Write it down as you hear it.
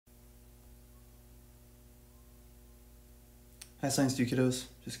Hi Science2 kiddos.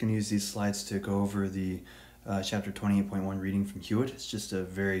 Just going to use these slides to go over the chapter 28.1 reading from Hewitt. It's just a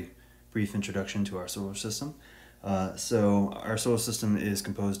very brief introduction to our solar system. So our solar system is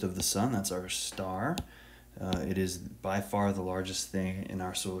composed of the sun, that's our star. It is by far the largest thing in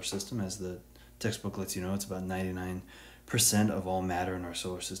our solar system. As the textbook lets you know, it's about 99% of all matter in our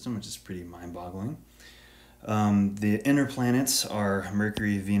solar system, which is pretty mind-boggling. The inner planets are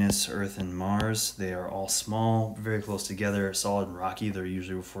Mercury, Venus, Earth, and Mars. They are all small, very close together, solid and rocky. They're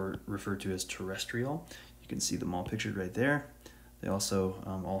usually referred to as terrestrial. You can see them all pictured right there. They also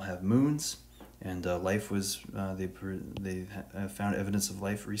all have moons, and life was, they have found evidence of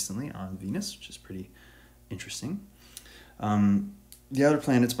life recently on Venus, which is pretty interesting. The outer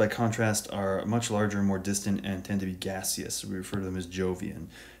planets, by contrast, are much larger, more distant, and tend to be gaseous. We refer to them as Jovian.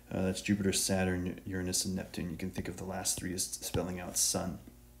 That's Jupiter, Saturn, Uranus, and Neptune. You can think of the last three as spelling out Sun.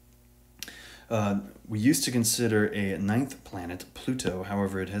 We used to consider a ninth planet, Pluto.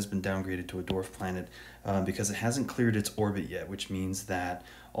 However, it has been downgraded to a dwarf planet because it hasn't cleared its orbit yet, which means that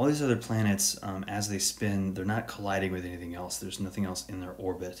all these other planets, as they spin, they're not colliding with anything else. There's nothing else in their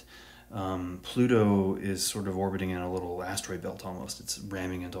orbit. Pluto is sort of orbiting in a little asteroid belt almost. It's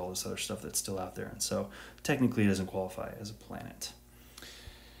ramming into all this other stuff that's still out there, and so technically it doesn't qualify as a planet.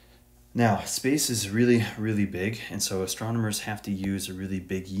 Now, space is really, really big, and so astronomers have to use a really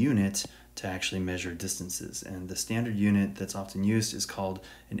big unit to actually measure distances. And the standard unit that's often used is called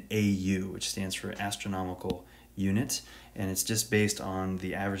an AU, which stands for astronomical unit, and it's just based on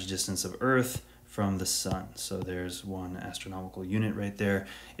the average distance of Earth from the sun. So there's one astronomical unit right there.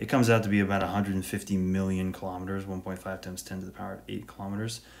 It comes out to be about 150 million kilometers, 1.5 times 10 to the power of 8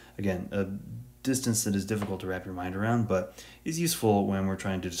 kilometers. Again, a distance that is difficult to wrap your mind around, but is useful when we're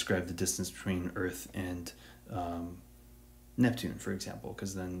trying to describe the distance between Earth and Neptune, for example,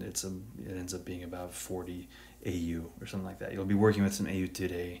 because then it ends up being about 40 AU or something like that. You'll be working with some AU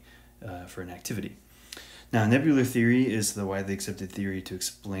today for an activity. Now, nebular theory is the widely accepted theory to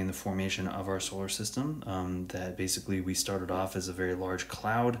explain the formation of our solar system, that basically we started off as a very large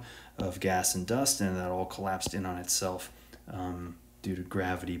cloud of gas and dust, and that all collapsed in on itself due to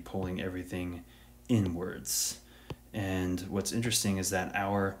gravity pulling everything inwards. And what's interesting is that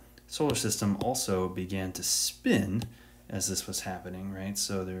our solar system also began to spin as this was happening, right?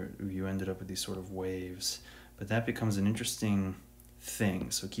 So you ended up with these sort of waves, but that becomes an interesting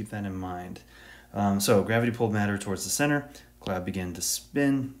thing, so keep that in mind. So gravity pulled matter towards the center, cloud began to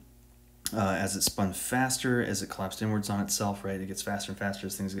spin. As it spun faster, as it collapsed inwards on itself, right? It gets faster and faster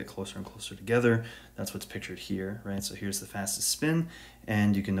as things get closer and closer together. That's what's pictured here, right? So here's the fastest spin,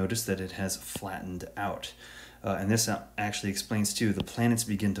 and you can notice that it has flattened out. And this actually explains, too, the planets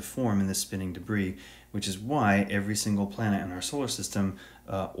begin to form in this spinning debris, which is why every single planet in our solar system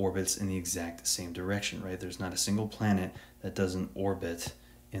orbits in the exact same direction, right? There's not a single planet that doesn't orbit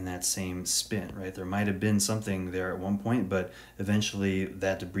in that same spin, right? There might have been something there at one point, but eventually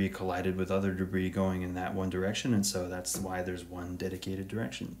that debris collided with other debris going in that one direction, and so that's why there's one dedicated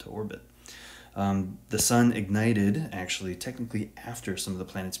direction to orbit. The sun ignited, actually, technically after some of the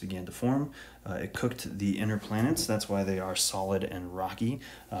planets began to form. It cooked the inner planets, that's why they are solid and rocky,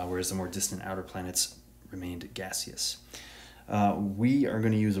 whereas the more distant outer planets remained gaseous. We are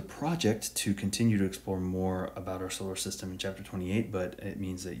going to use a project to continue to explore more about our solar system in chapter 28, but it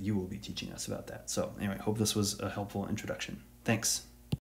means that you will be teaching us about that. So anyway, hope this was a helpful introduction. Thanks.